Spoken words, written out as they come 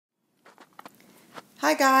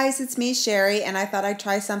Hi guys, it's me Sherry, and I thought I'd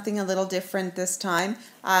try something a little different this time.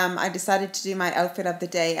 I decided to do my outfit of the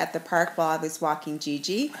day at the park while I was walking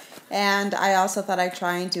Gigi, and I also thought I'd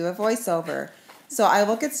try and do a voiceover. So I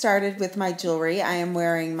will get started with my jewelry. I am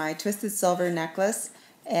wearing my twisted silver necklace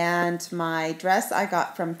and my dress I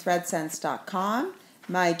got from Threadsense.com.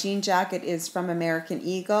 My jean jacket is from American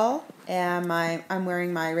Eagle, and I'm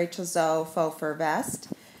wearing my Rachael Zoe faux fur vest.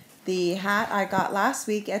 The hat I got last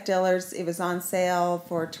week at Dillard's, it was on sale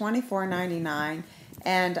for $24.99,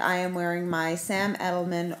 and I am wearing my Sam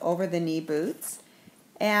Edelman over-the-knee boots.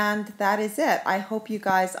 And that is it. I hope you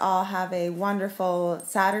guys all have a wonderful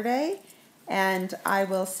Saturday, and I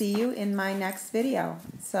will see you in my next video.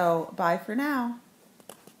 So, bye for now.